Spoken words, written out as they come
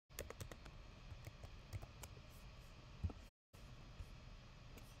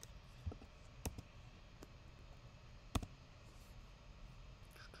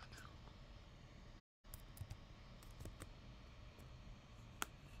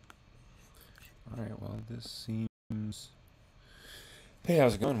Alright, well, this seems... Hey,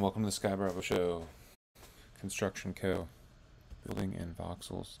 how's it going? Welcome to the Sky Bravo Show. Construction Co. Building in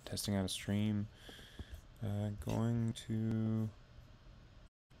Voxels. Testing out a stream. Going to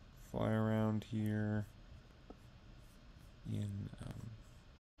fly around here in...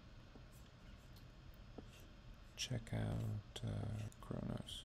 check out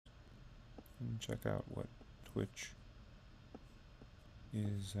Kronos. And check out what Twitch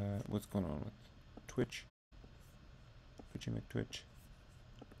is... what's going on with Twitch. Twitchy McTwitch.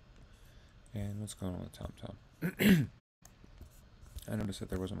 And what's going on with TomTom? I noticed that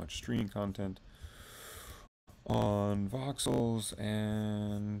there wasn't much streaming content on Voxels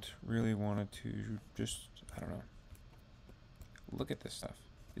and really wanted to just, I don't know, look at this stuff.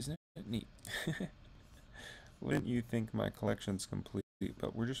 Isn't it neat? Wouldn't you think my collection's complete?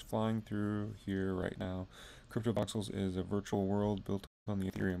 But we're just flying through here right now. Crypto Voxels is a virtual world built on the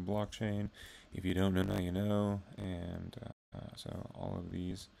Ethereum blockchain. If you don't know, now you know. And so all of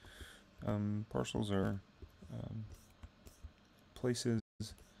these parcels are places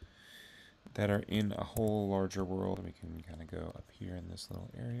that are in a whole larger world, and we can kind of go up here in this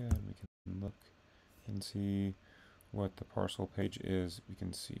little area and we can look and see what the parcel page is. We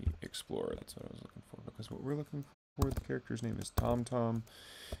can see explore. That's what I was looking for, because what we're looking for, the character's name is TomTom,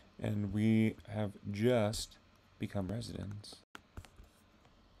 and we have just become residents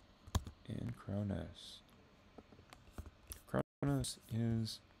in Kronos. Kronos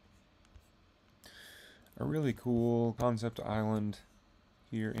is a really cool concept island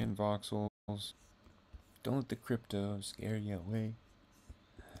here in Voxels. Don't let the crypto scare you away.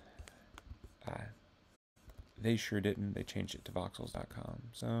 They sure didn't. They changed it to voxels.com.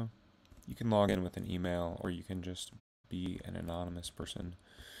 So you can log in with an email, or you can just be an anonymous person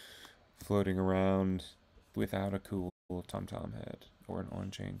floating around without a cool TomTom head or an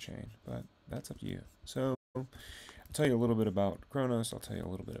on-chain chain. But that's up to you. So I'll tell you a little bit about Kronos. I'll tell you a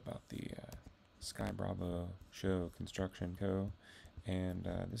little bit about the Sky Bravo Show Construction Co. And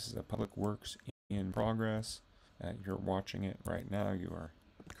this is a public works in progress. You're watching it right now. You are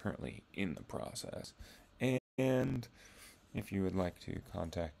currently in the process. And if you would like to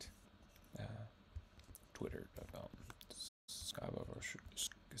contact Twitter.com, Sky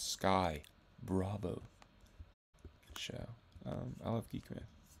Bravo Show. I love Geekmyth.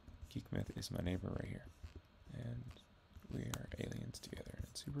 Geekmyth is my neighbor right here. And we are aliens together. And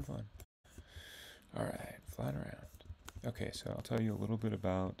it's super fun. Alright, flying around. Okay, so I'll tell you a little bit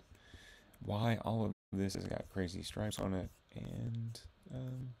about why all of this has got crazy stripes on it, and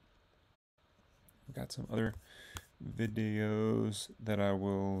I've got some other videos that I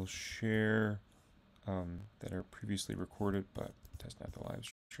will share that are previously recorded but testing out the live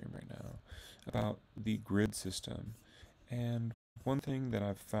stream right now about the grid system. And one thing that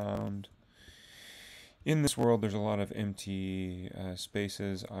I've found in this world, there's a lot of empty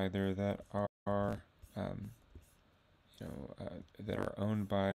spaces, either that are that are owned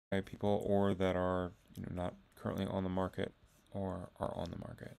by people, or that are not currently on the market, or are on the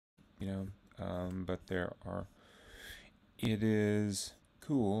market. But there are. It is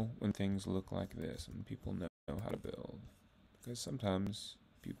cool when things look like this and people know how to build, because sometimes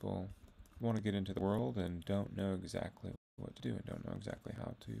people want to get into the world and don't know exactly what to do and don't know exactly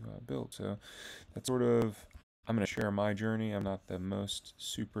how to build. So that's sort of, I'm going to share my journey. I'm not the most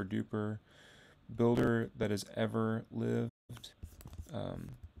super duper builder that has ever lived,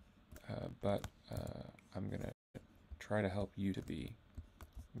 but I'm going to try to help you to be.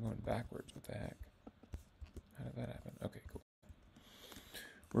 I'm going backwards. What the heck? How did that happen? Okay, cool.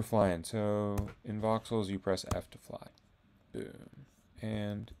 We're flying. So in Voxels, you press F to fly. Boom.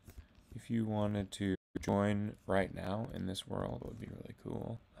 And if you wanted to join right now in this world, it would be really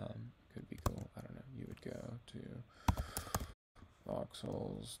cool. Could be cool. I don't know. You would go to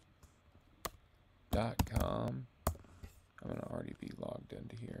voxels.com. I'm going to already be logged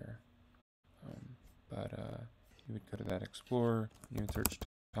into here. But you would go to that Explorer. You would search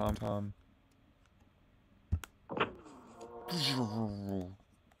TomTom.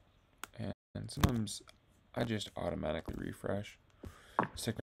 And sometimes I just automatically refresh. This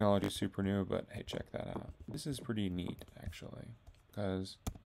technology is super new, but hey, check that out. This is pretty neat, actually, because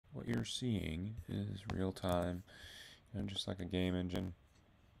what you're seeing is real time, just like a game engine,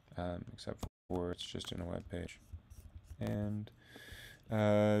 except for it's just in a web page. And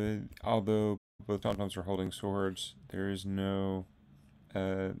although both TomToms are holding swords, there is no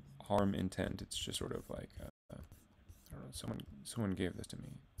harm intent. It's just sort of like I don't know. Someone gave this to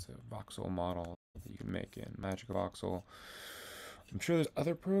me. It's a voxel model that you can make in Magic Voxel. I'm sure there's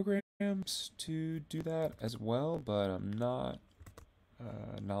other programs to do that as well, but I'm not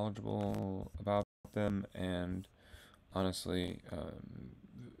knowledgeable about them, and honestly,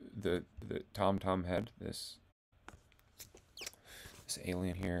 the Tom head, this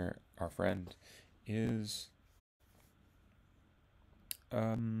alien here, our friend, is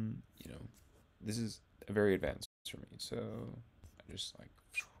this is a very advanced for me, so I just like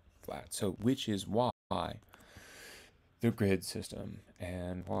flat. So which is why the grid system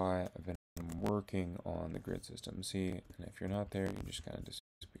and why I've been working on the grid system. See, and if you're not there, you just kind of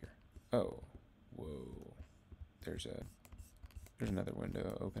disappear. Oh, whoa. There's another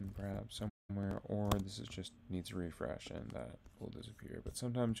window open perhaps somewhere, or this is just needs a refresh and that will disappear. But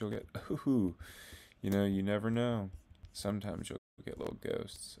sometimes you'll get, ooh, you never know. Sometimes you'll get little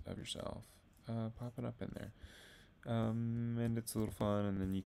ghosts of yourself popping up in there. And it's a little fun, and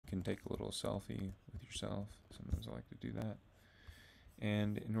then you can take a little selfie with yourself. Sometimes I like to do that.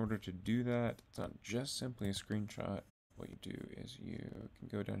 And in order to do that, it's not just simply a screenshot. What you do is you can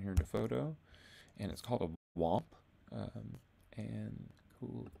go down here to photo, and it's called a WOMP. And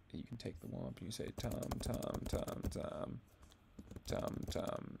cool, you can take the WOMP and you say Tom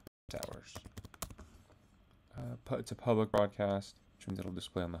Towers. It's a public broadcast, which means it'll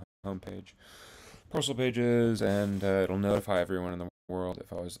display on the homepage, personal pages, and it'll notify everyone in the world.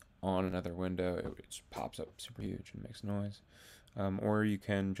 If I was on another window, it just pops up super huge and makes noise. Or you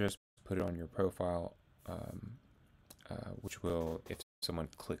can just put it on your profile, which will, if someone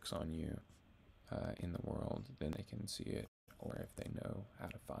clicks on you in the world, then they can see it, or if they know how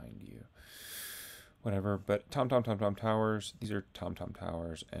to find you, whatever. But Tom Towers, these are Tom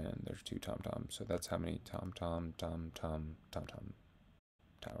Towers, and there's 2 Tom, so that's how many Tom Towers.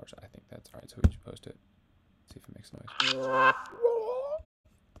 I think that's alright. So we just post it, see if it makes noise,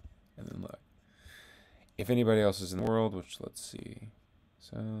 and then look if anybody else is in the world, which let's see.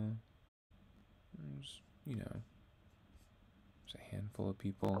 So there's there's a handful of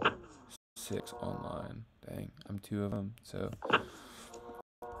people, 6 online. Dang, I'm 2 of them. So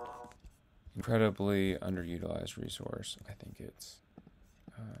incredibly underutilized resource. I think it's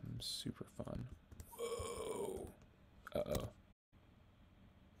super fun. Whoa. Uh-oh.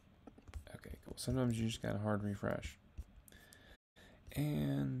 Okay, cool. Sometimes you just got a hard refresh.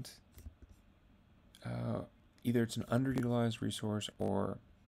 And either it's an underutilized resource or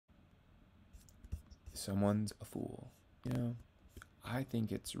someone's a fool. I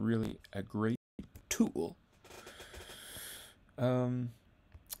think it's really a great tool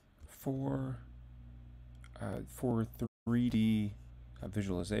for 3D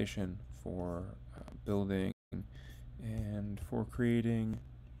visualization, for building, and for creating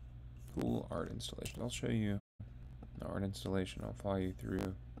cool art installations. I'll show you an art installation. I'll follow you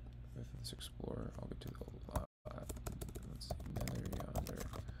through with this Explorer. I'll get to the let's see, Netheryonder.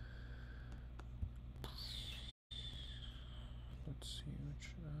 Let's see which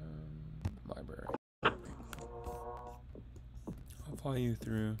library. I'll follow you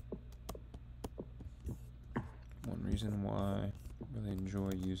through one reason why I really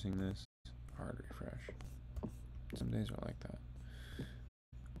enjoy using this hard refresh. Some days are like that.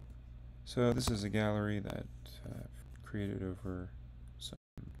 So this is a gallery that I've created over some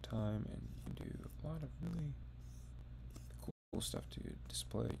time, and you can do a lot of really cool stuff to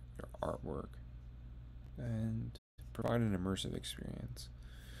display your artwork and provide an immersive experience.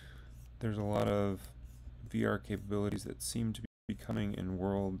 There's a lot of VR capabilities that seem to be coming in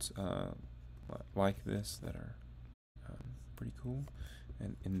worlds like this that are pretty cool,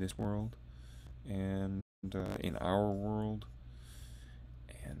 and in this world and in our world.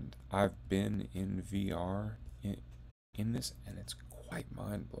 And I've been in VR in this, and it's quite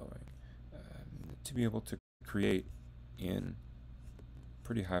mind-blowing to be able to create in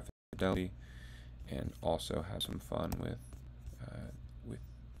pretty high fidelity and also have some fun with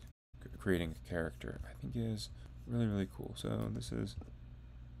creating a character. I think is really cool. So this is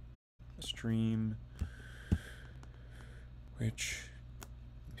a stream which,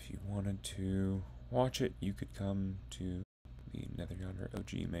 if you wanted to watch it, you could come to the Netheryonder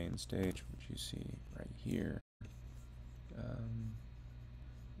OG main stage, which you see right here.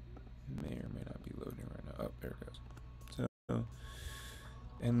 May or may not be loading right now. Oh, there it goes. So,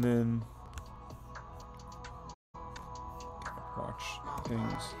 and then watch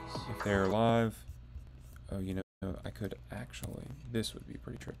things if they're live. Oh, I could actually, this would be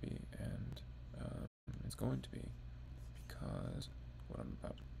pretty trippy, and it's going to be, because what I'm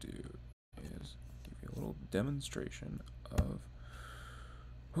about to do is give you a little demonstration of,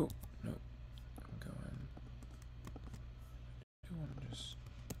 oh, no, I'm going, I do want to just,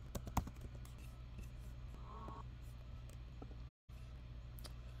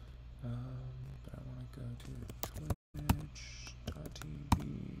 but I want to go to twitch.tv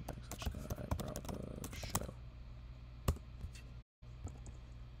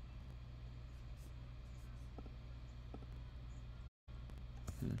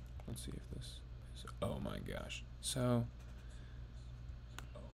see if this is, oh my gosh. So,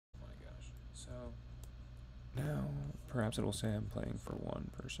 now perhaps it'll say I'm playing for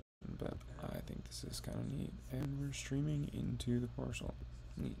one person, but I think this is kind of neat. And we're streaming into the parcel.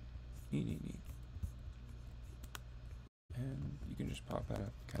 Neat. Neat, neat, neat. And you can just pop that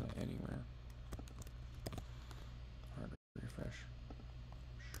up kind of anywhere. Hard to refresh.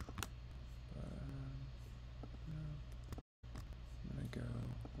 No. I'm gonna go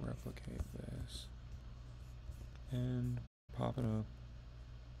replicate this and pop it up.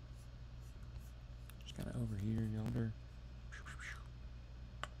 Just kind of over here, yonder.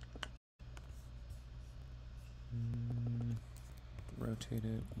 Rotate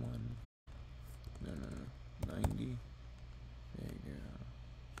it 90. There you go.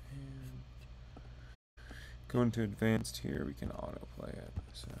 And go into advanced here, we can autoplay it.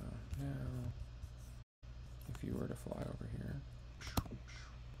 So now, if you were to fly over here,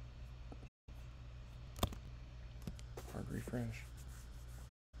 hard refresh.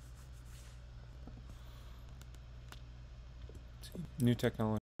 See, new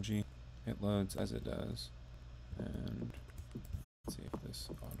technology, it loads as it does. And let's see if this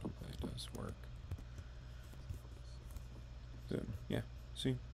autoplay does work. So, yeah,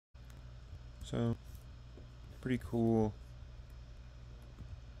 see? So, pretty cool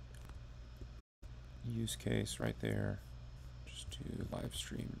use case right there, just to live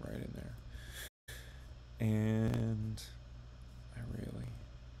stream right in there. And I really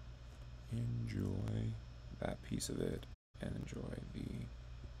enjoy that piece of it and enjoy the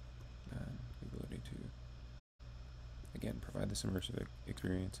ability to, again, provide this immersive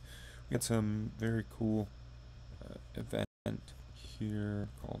experience. We got some very cool event here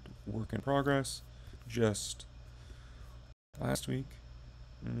called Work in Progress just last week.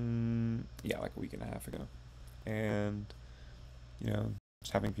 Yeah, like a week and a half ago. And, you know,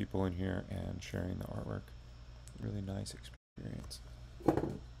 just having people in here and sharing the artwork. Really nice experience. And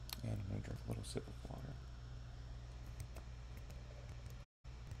I'm going to drink a little sip of water.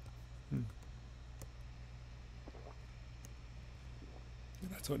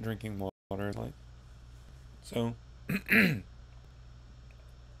 That's what drinking water is like. So,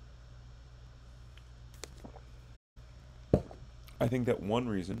 I think that one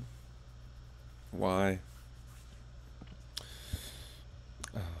reason why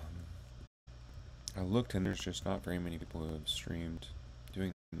I looked and there's just not very many people who have streamed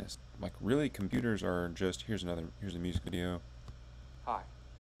doing this. Like, really, computers are just, here's a music video. Hi.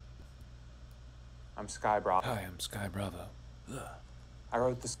 I'm Sky Bravo. Hi, I'm Sky Bravo. Ugh. I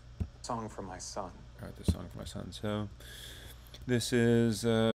wrote this song for my son. So, this is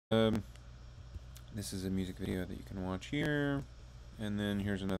a music video that you can watch here. And then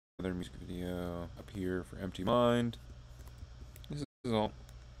here's another music video up here for Empty Mind. This is all.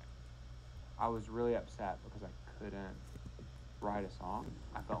 I was really upset because I couldn't write a song.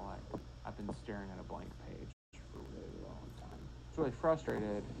 I felt like I've been staring at a blank page for a really long time. I was really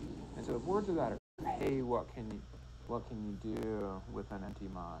frustrated. And so the words of that are, hey, what can you do with an empty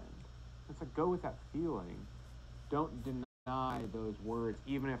mind? It's like, go with that feeling. Don't deny those words,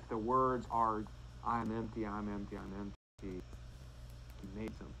 even if the words are, I'm empty, I'm empty, I'm empty. You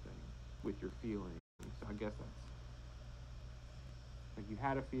made something with your feeling. So I guess that's like, you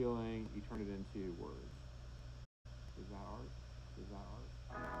had a feeling, you turned it into words. Is that art?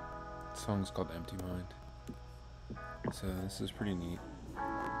 The song's called Empty Mind. So this is pretty neat.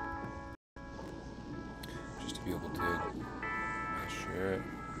 Just to be able to share it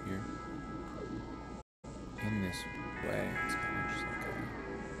here in this way. It's kind of just like a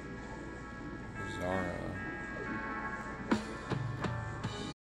bizarro.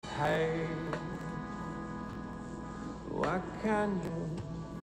 Hey, what can you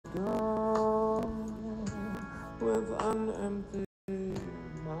do with an empty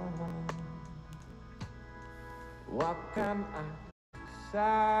mind? What can I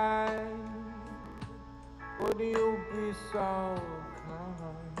say? Would you be so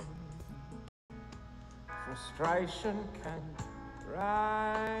kind? Frustration can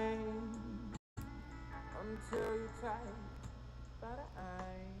rise until you take better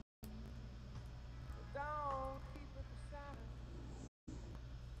aim. Don't keep it the same.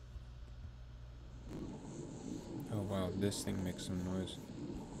 Oh wow, this thing makes some noise.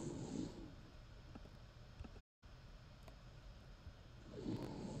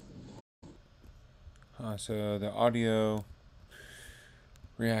 So the audio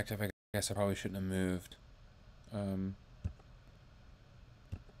reactive, I guess I probably shouldn't have moved.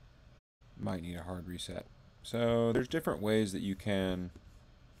 Might need a hard reset. So there's different ways that you can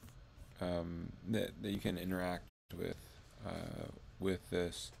that you can interact with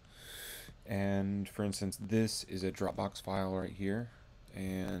this. And for instance, this is a Dropbox file right here,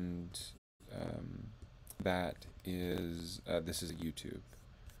 and that is this is a YouTube,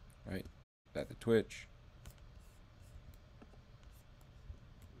 right? That's the Twitch,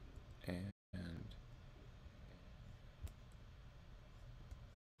 and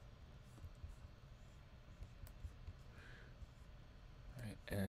right,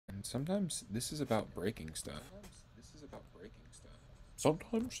 and sometimes this is about breaking stuff.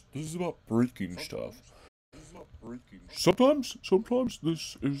 Sometimes this is about breaking stuff. Sometimes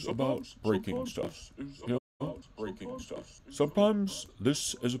this is about breaking stuff. You know, breaking stuff. Sometimes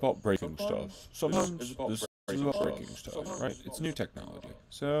this is about breaking stuff. Sometimes this is about breaking stuff. Right? It's new technology.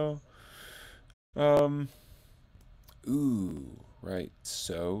 So, um, right.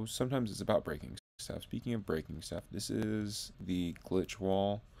 So sometimes it's about breaking stuff. Speaking of breaking stuff, this is the glitch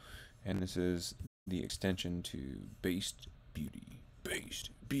wall, and this is the extension to based beauty. Based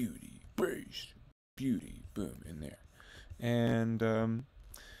beauty. Based beauty. Boom, in there. And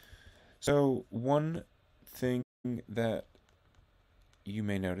so one thing that you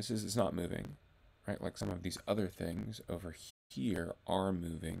may notice is it's not moving, right? Like some of these other things over here are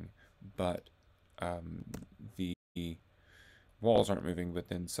moving, but the walls aren't moving, but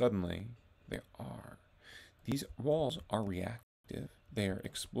then suddenly they are. These walls are reactive. They are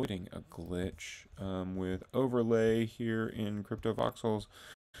exploiting a glitch with overlay here in Crypto Voxels,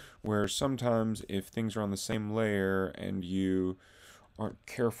 where sometimes if things are on the same layer and you aren't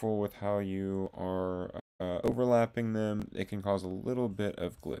careful with how you are overlapping them, it can cause a little bit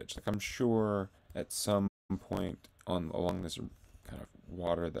of glitch. Like I'm sure at some point on along this kind of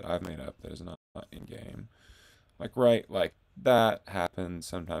water that I've made up that is not in game, like that happens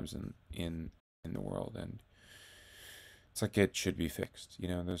sometimes in the world, and it's like it should be fixed. You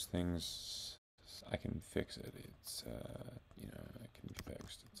know, those things I can fix it. It's you know, it can be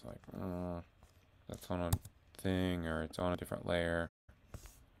fixed. It's like that's on a thing or it's on a different layer.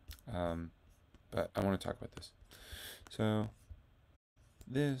 But I want to talk about this. So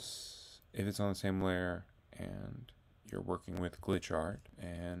this, if it's on the same layer and you're working with glitch art,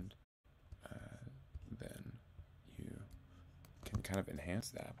 and then you can kind of enhance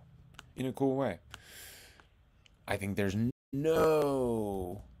that in a cool way. I think there's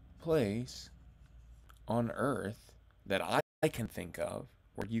no place on Earth that I can think of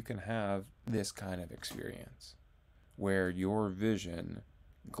where you can have this kind of experience, where your vision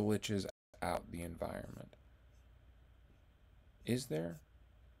glitches out the environment. Is there?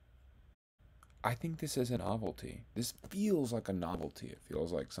 I think this is a novelty. This feels like a novelty. It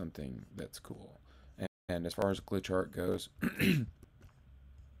feels like something that's cool. And as far as glitch art goes,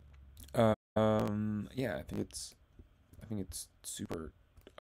 yeah, I think it's super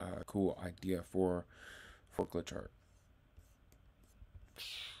cool idea for glitch art.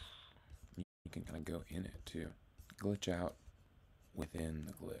 You can kind of go in it too. Glitch out within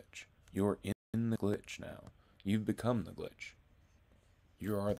the glitch. You're in the glitch now. You've become the glitch.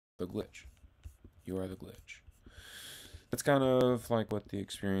 You are the glitch. You are the glitch. That's kind of like what the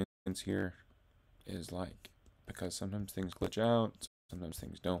experience here is like. Because sometimes things glitch out, sometimes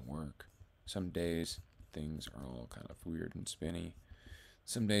things don't work. Some days things are all kind of weird and spinny.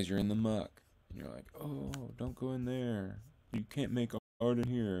 Some days you're in the muck and you're like, oh, don't go in there. You can't make art in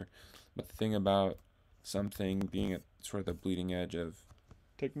here. But the thing about something being at sort of the bleeding edge of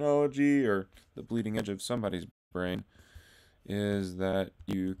technology or the bleeding edge of somebody's brain is that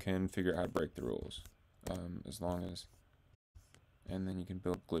you can figure out how to break the rules, as long as, and then you can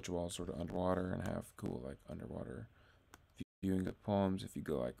build glitch walls sort of underwater and have cool like underwater viewing of poems. If you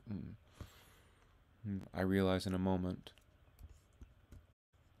go like, I realize in a moment.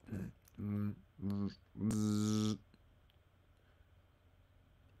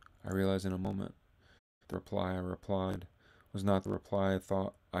 I realize in a moment the reply I replied was not the reply I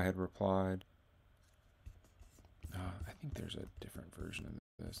thought I had replied. I think there's a different version of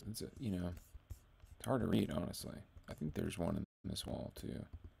this. It's it's hard to read, honestly. I think there's one in this wall too.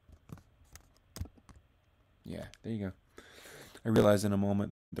 Yeah, there you go. I realized in a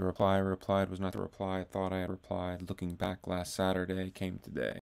moment the reply I replied was not the reply I thought I had replied. Looking back, last Saturday came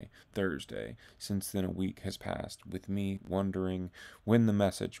today, Thursday. Since then, a week has passed, with me wondering when the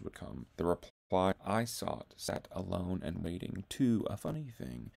message would come. The reply I sought sat alone and waiting. To a funny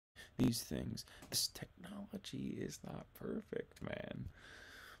thing. These things. This technology is not perfect, man.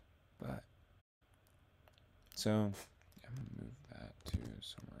 But, so, I'm going to move that to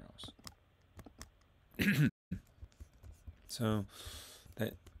somewhere else. So,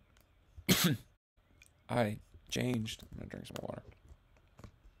 that I changed. I'm going to drink some water.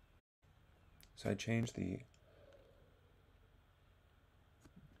 So I changed the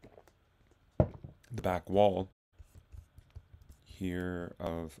the back wall here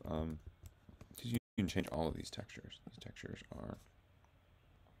of, because you can change all of these textures. These textures are,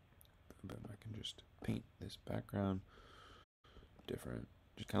 but I can just paint this background different,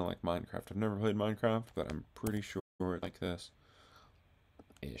 just kind of like Minecraft. I've never played Minecraft, but I'm pretty sure it's like this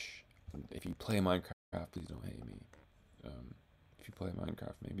ish. If you play Minecraft, please don't hate me. If you play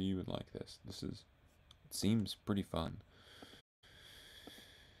Minecraft, maybe you would like this. It seems pretty fun.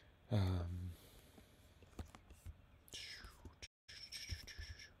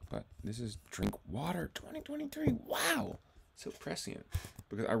 But this is Drink Water 2023. Wow, so prescient,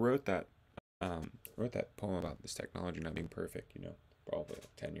 because I wrote that poem about this technology not being perfect, probably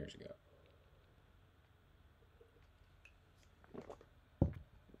like 10 years ago.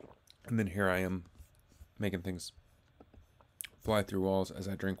 And then here I am making things fly through walls as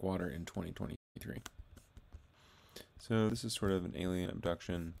I drink water in 2023. So this is sort of an alien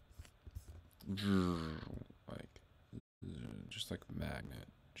abduction, like just like a magnet,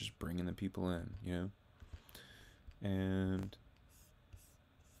 just bringing the people in, And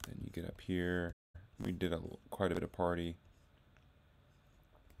then you get up here. We did quite a bit of party.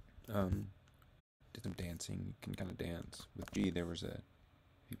 Did some dancing. You can kind of dance with G. There was if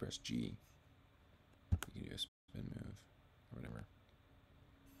you press G, you can do a spin move or whatever.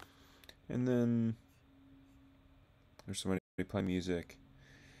 And then there's somebody playing music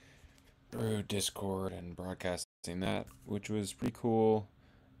through Discord and broadcasting that, which was pretty cool.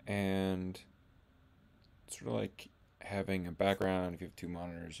 And sort of like having a background. If you have two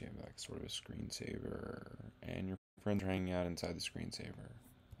monitors, you have like sort of a screensaver, and your friends are hanging out inside the screensaver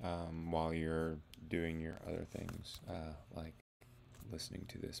while you're doing your other things, like listening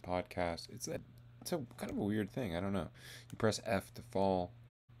to this podcast. It's a kind of a weird thing. I don't know. You press F to fall,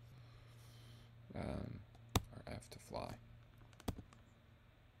 or F to fly,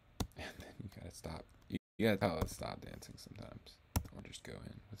 and then you gotta stop. You gotta tell it to stop dancing sometimes, or just go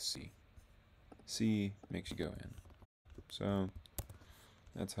in with C. C makes you go in. So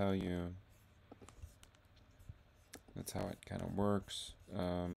that's how it kind of works.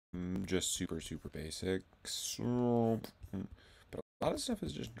 Just super basic. But a lot of stuff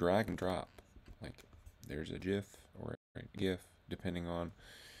is just drag and drop. Like there's a GIF or a GIF, depending on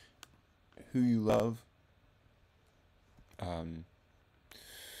who you love.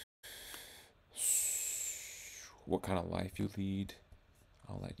 What kind of life you lead,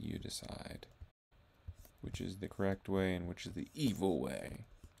 I'll let you decide which is the correct way and which is the evil way.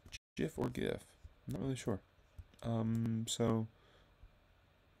 GIF or GIF? I'm not really sure. So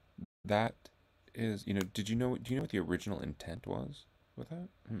that is, do you know what the original intent was with that?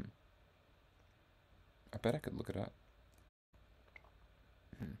 I bet I could look it up.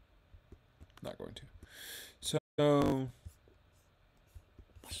 Not going to. So,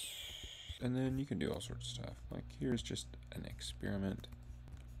 and then you can do all sorts of stuff. Like here's just an experiment.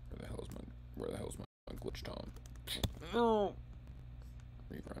 Where the hell is my glitch Tom? No.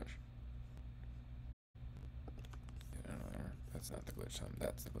 Refresh. That's not the glitch Tom.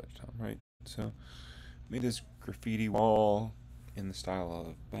 That's the glitch Tom, right? So, made this graffiti wall in the style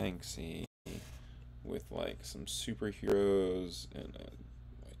of Banksy, with like some superheroes and a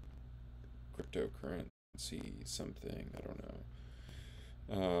like cryptocurrency something. I don't know.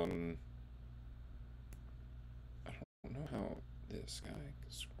 I don't know how this guy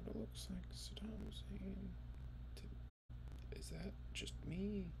sort of looks like Saddam Hussein. Is that just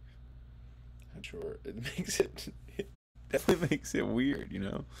me? Not sure. It definitely makes it weird,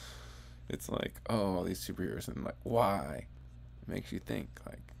 It's like, oh, all these superheroes, and like, why? It makes you think,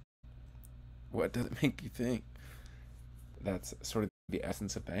 like, what does it make you think? That's sort of the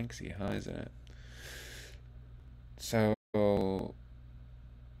essence of Banksy, huh, isn't it? So,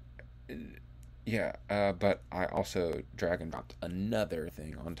 yeah, but I also drag and dropped another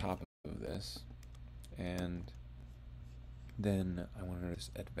thing on top of this, and then I wanted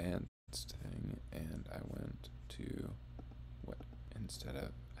this advanced thing, and I went to instead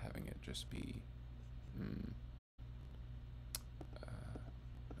of having it just be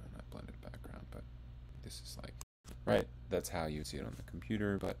not blended background, but this is like, right, that's how you see it on the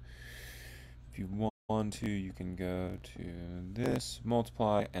computer. But if you want to, you can go to this,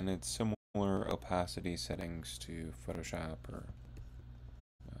 multiply, and it's similar opacity settings to Photoshop or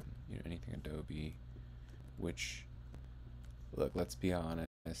anything Adobe, which, look, let's be honest,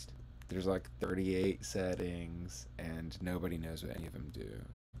 there's like 38 settings and nobody knows what any of them do.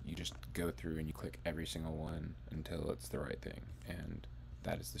 You just go through and you click every single one until it's the right thing, and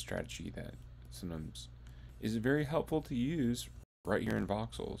that is the strategy that sometimes is very helpful to use right here in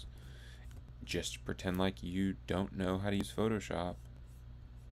Voxels. Just pretend like you don't know how to use Photoshop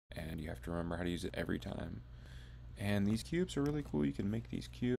and you have to remember how to use it every time. And these cubes are really cool. You can make these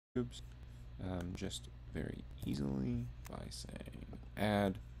cubes just very easily by saying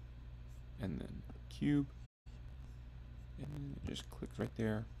add and then cube, and it just clicks right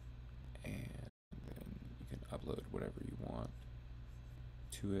there, and then you can upload whatever you want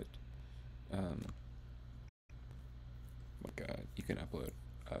to it. You can upload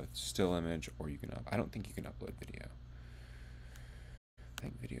a still image, or you can I don't think you can upload video. I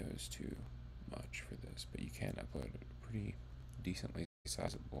think video is too much for this, but you can upload a pretty decently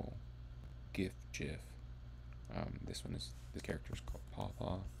sizable GIF. This character is called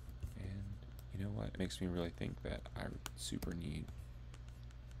Pawpaw, and you know what? It makes me really think that I super need,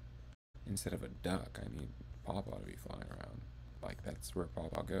 instead of a duck, I need Pawpaw to be flying around. Like, that's where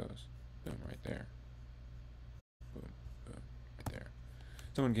Pawpaw goes. Boom, right there. Boom, boom, right there.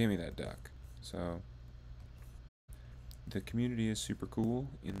 Someone gave me that duck. So the community is super cool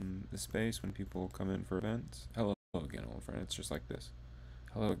in the space when people come in for events. Hello again, old friend. It's just like this.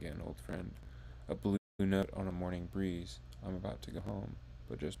 Hello again, old friend. A blue note on a morning breeze. I'm about to go home,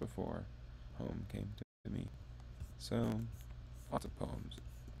 but just before home came to me. So, lots of poems.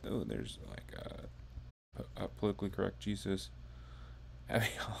 Oh, there's like a politically correct Jesus.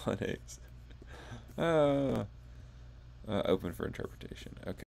 Happy holidays. Open for interpretation.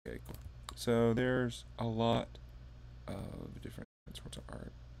 Okay, cool. So there's a lot of different sorts of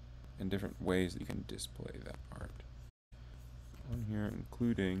art and different ways that you can display that art on here,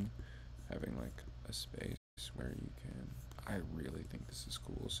 including having like a space where you can. I really think this is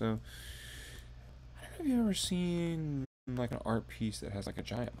cool. So I don't know if you've ever seen like an art piece that has like a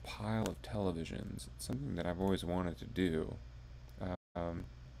giant pile of televisions. It's something that I've always wanted to do,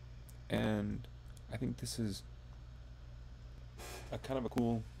 and I think this is a kind of a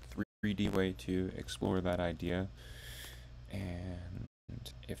cool 3D way to explore that idea. And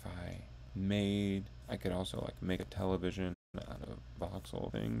if I could also like make a television out of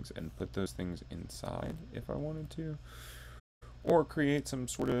voxel things and put those things inside if I wanted to, or create some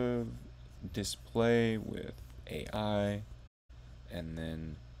sort of display with AI and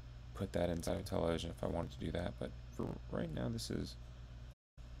then put that inside a television if I wanted to do that. But for right now, this is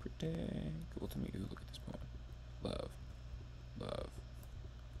pretty cool to me. Ooh, look at this poem. Love, love,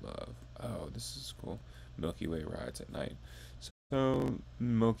 love. Oh, this is cool. Milky Way rides at night. So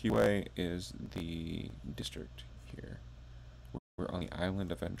Milky Way is the district here. We're on the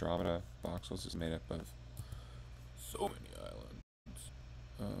island of Andromeda. Voxels is made up of so many islands.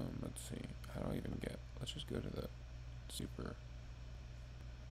 Let's see. How do I even get? Let's just go to the super.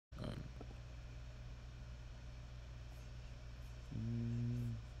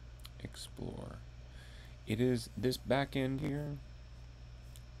 Explore. It is this back end here.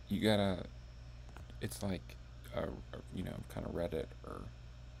 You gotta. It's like kind of Reddit, or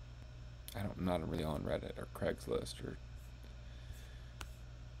I'm not really on Reddit or Craigslist, or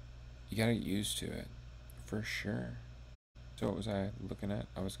you gotta get used to it for sure. So what was I looking at?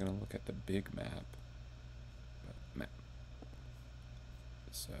 I was gonna look at the big map.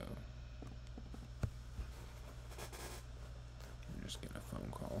 So I'm just getting a phone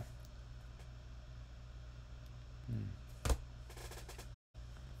call.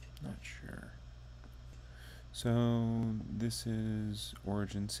 Not sure. So this is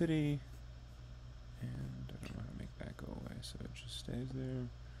Origin City, and I don't know how to make that go away, so it just stays there.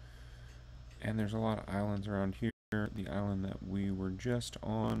 And there's a lot of islands around here. The island that we were just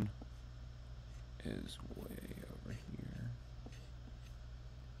on is way over here.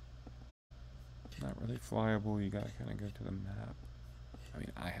 It's not really flyable. You gotta kind of go to the map. I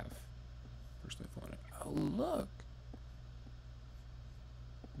mean, I have personally flown it. Oh, look!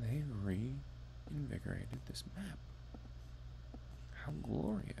 They reinvigorated this map. How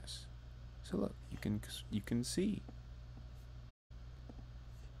glorious! So look, you can see. You can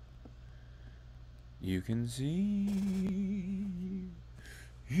see.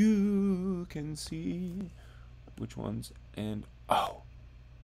 You can see which ones, and oh,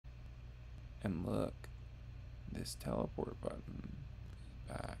 and look, this teleport button is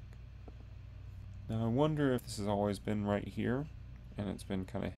back. Now I wonder if this has always been right here, and it's been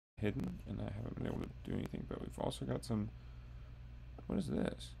kind of hidden, and I haven't been able to do anything. But we've also got some. What is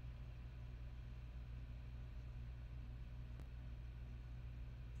this?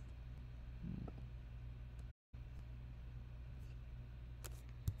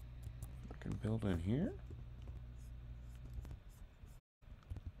 I can build in here.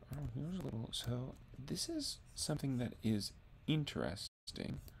 Oh, here's a little. So this is something that is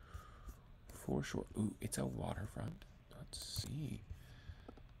interesting for sure. Ooh, it's a waterfront. Let's see.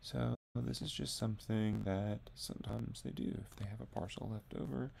 So this is just something that sometimes they do if they have a parcel left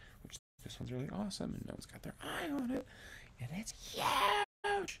over, which this one's really awesome and no one's got their eye on it, and it's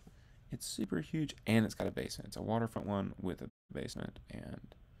huge. It's super huge, and it's got a basement. It's a waterfront one with a basement,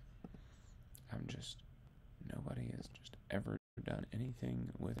 and nobody has just ever done anything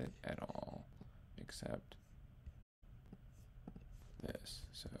with it at all except this.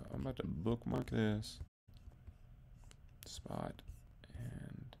 So I'm about to bookmark this spot,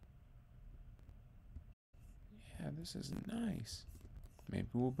 and yeah, this is nice. Maybe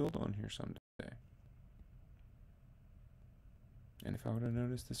we'll build on here someday. And if I would have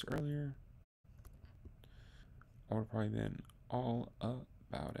noticed this earlier, I would have probably been all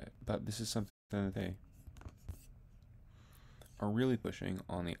about it. But this is something that they are really pushing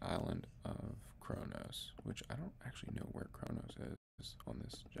on the island of Kronos, which I don't actually know where Kronos is on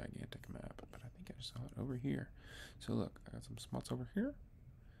this gigantic map, but I think I just saw it over here. So look, I got some spots over here,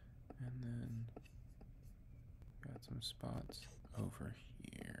 and then got some spots over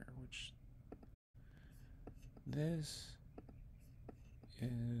here, which this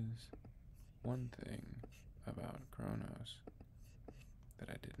is one thing about Kronos that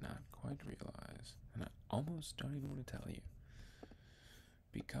I did not quite realize, and I almost don't even want to tell you,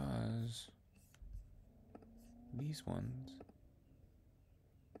 because these ones,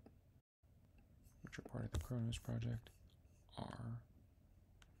 which are part of the Kronos project, are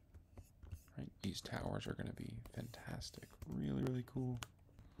right. These towers are going to be fantastic, really, really cool.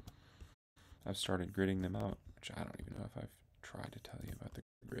 I've started gridding them out, which I don't even know if I've tried to tell you about the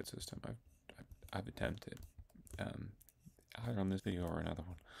grid system. I've attempted, either on this video or another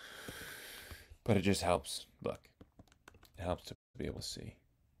one, but it just helps. Look, it helps to be able to see,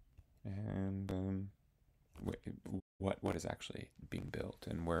 and what is actually being built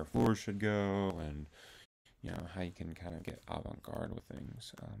and where floors should go, and how you can kind of get avant-garde with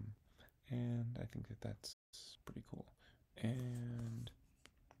things. And I think that that's pretty cool. And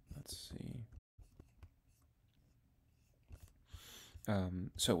let's see.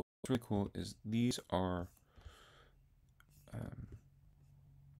 So what's really cool is these are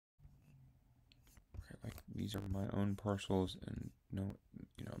like these are my own parcels, and I'm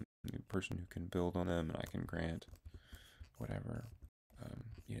the person who can build on them, and I can grant whatever.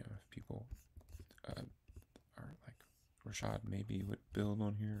 If people are like Rashad maybe would build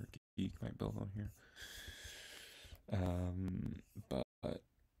on here, or Geek might build on here. But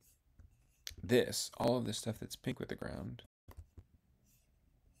all of this stuff that's pink with the ground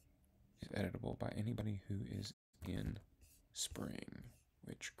is editable by anybody who is in Spring,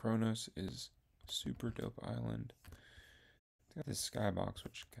 which Kronos is a super dope island. It's got this skybox,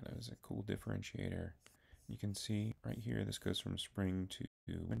 which kind of is a cool differentiator. You can see right here, this goes from spring to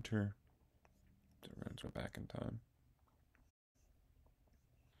winter. So we're going to go back in time.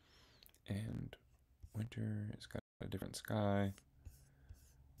 And winter has got a different sky.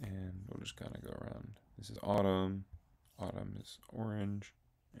 And we'll just kind of go around. This is autumn. Autumn is orange.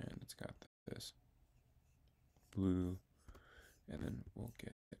 And it's got this blue. And then we'll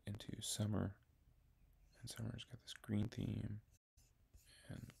get into summer. And summer's got this green theme.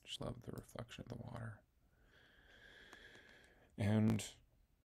 And just love the reflection of the water. And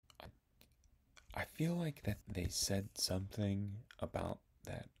I feel like that they said something about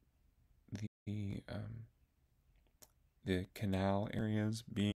that the canal areas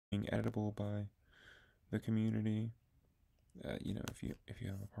being editable by the community. If you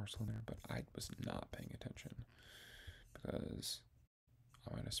have a parcel in there, but I was not paying attention because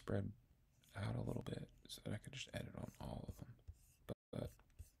I might have spread out a little bit so that I could just edit on all of them. But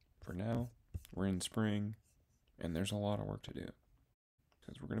for now, we're in spring, and there's a lot of work to do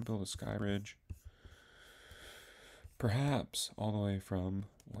because we're going to build a sky bridge, perhaps all the way from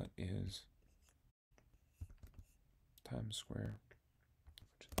what is Times Square,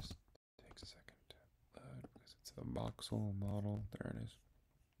 which this takes a second to load because it's a voxel model. There it is.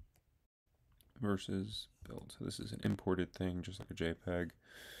 Versus build. So this is an imported thing, just like a JPEG,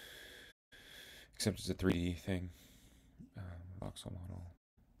 except it's a 3D thing. Voxel model.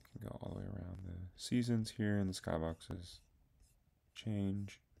 You can go all the way around the seasons here, and the skyboxes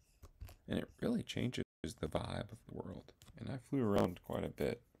change, and it really changes the vibe of the world. And I flew around quite a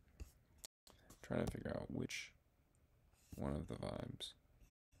bit, trying to figure out which one of the vibes.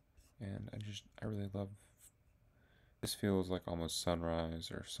 And I really love. This feels like almost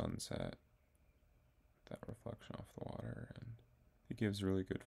sunrise or sunset. That reflection off the water, and it gives really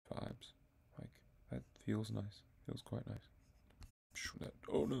good vibes. Like, that feels nice. Feels quite nice.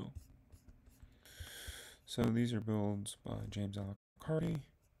 Oh no. So these are builds by James Alacardi,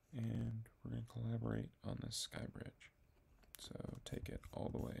 and we're going to collaborate on this sky bridge. So take it all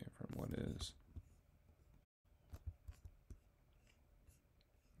the way from what is,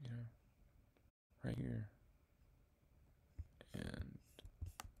 you know, right here, and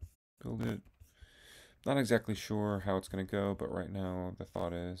build it. Not exactly sure how it's going to go, but right now the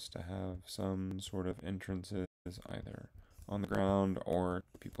thought is to have some sort of entrances either on the ground or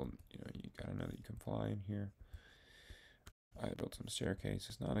people, you know, you gotta know that you can fly in here. I built some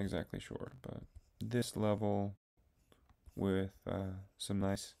staircases, not exactly sure, but this level with some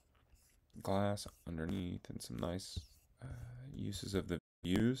nice glass underneath and some nice uses of the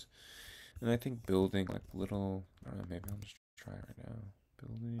views. And I think building like little, I don't know, maybe I'll just try it right now.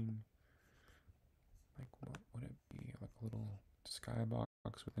 Building, like what would it be? Like a little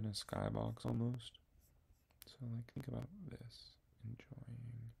skybox within a skybox almost. So like think about this, enjoying an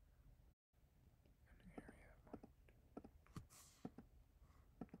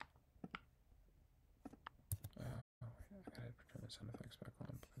area. Oh wait, I gotta turn the sound effects back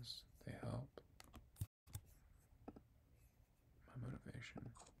on because they help my motivation.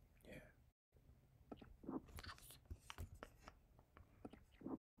 Yeah.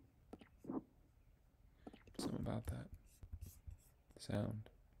 Something about that sound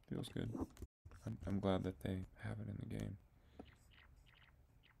feels good. I'm glad that they have it in the game.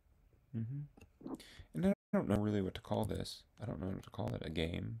 And I don't know really what to call this. I don't know what to call it. A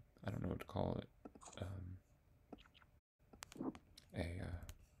game. I don't know what to call it.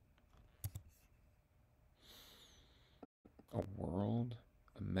 A world,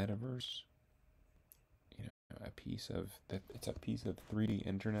 a metaverse. You know, a piece of that. It's a piece of 3D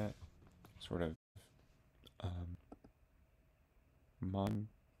internet, sort of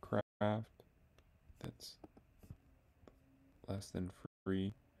Minecraft that's less than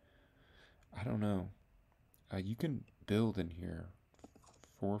free. I don't know. You can build in here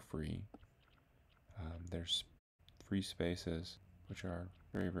for free. There's free spaces, which are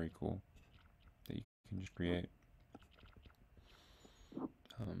very, very cool, that you can just create.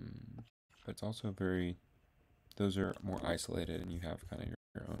 But it's also very, those are more isolated, and you have kind of your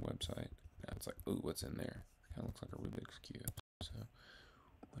own website. Now it's like, ooh, what's in there? Kind of looks like a Rubik's Cube. So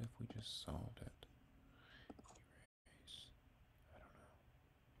what if we just solved it? Erase. I don't know.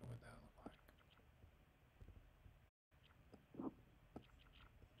 What would that look like?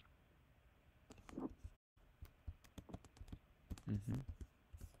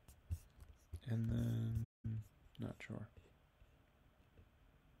 And then, not sure.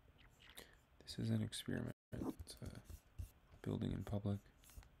 This is an experiment. It's a building in public.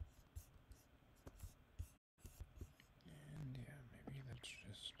 And yeah, maybe that's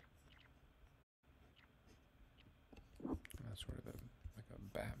just sort of like a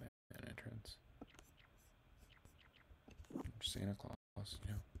Batman entrance. Santa Claus,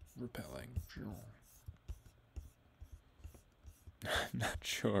 you know, repelling. I'm not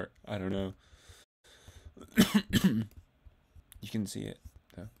sure. I don't know. You can see it,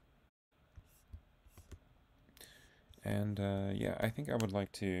 though. And, yeah, I think I would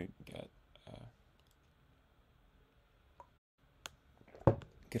like to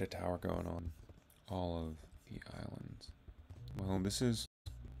get a tower going on all of the islands. Well,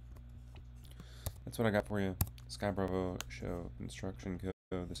 that's what I got for you. Sky Bravo Show Construction Code.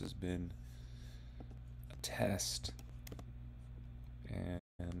 This has been a test.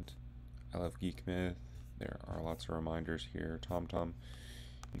 And I love Geek Myth. There are lots of reminders here. TomTom.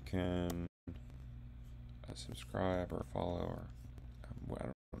 You can subscribe or follow or I don't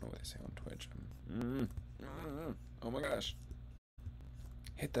know what they say on Twitch. Oh my gosh.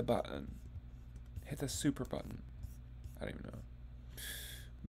 Hit the button. Hit the super button. I don't even know.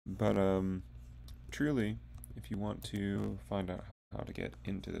 But truly, if you want to find out how to get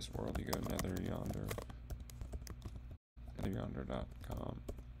into this world, you go Netheryonder. Netheryonder.com.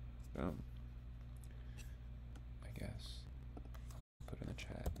 I guess. Put in the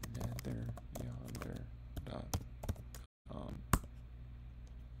chat. Netheryonder.com.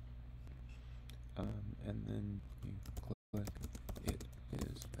 And then you click it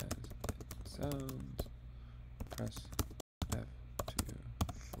is as it sounds. Press F to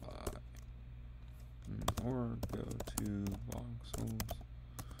fly. Or go to Voxels.com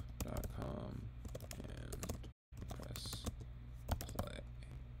and press play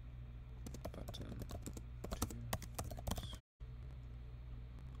button to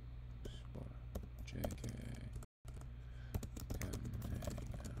explore. JK. Come hang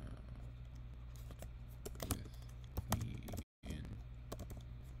out with me in here.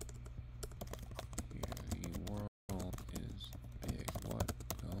 The world is big. What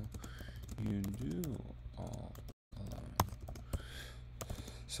will you do all alone?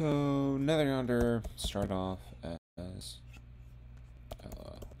 So Netheryonder started off as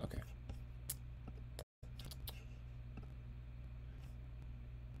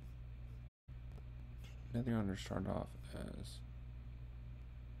Netheryonder started off as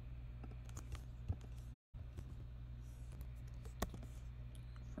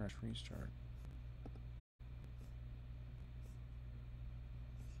fresh restart.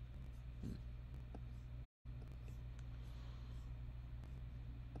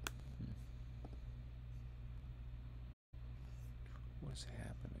 What's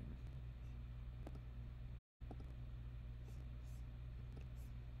happening?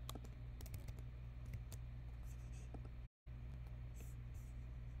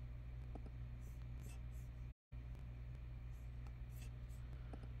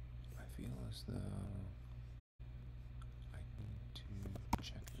 I feel as though I need to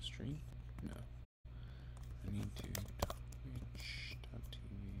check the stream. No. I need to twitch.tv.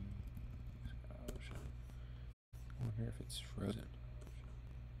 Gosh. I wonder if it's frozen.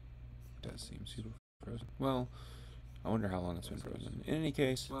 It does seem super frozen. Well, I wonder how long it's been frozen. In any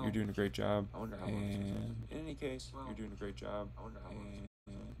case, you're doing a great job. I wonder how long it's been frozen. In any case, you're doing a great job. I wonder how long it's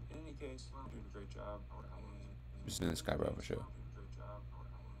been frozen. In any case, you're doing a great job. I wonder how long it's been frozen. Just in the Sky Bravo show.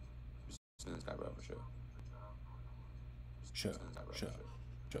 Just in the Sky Bravo show. Show.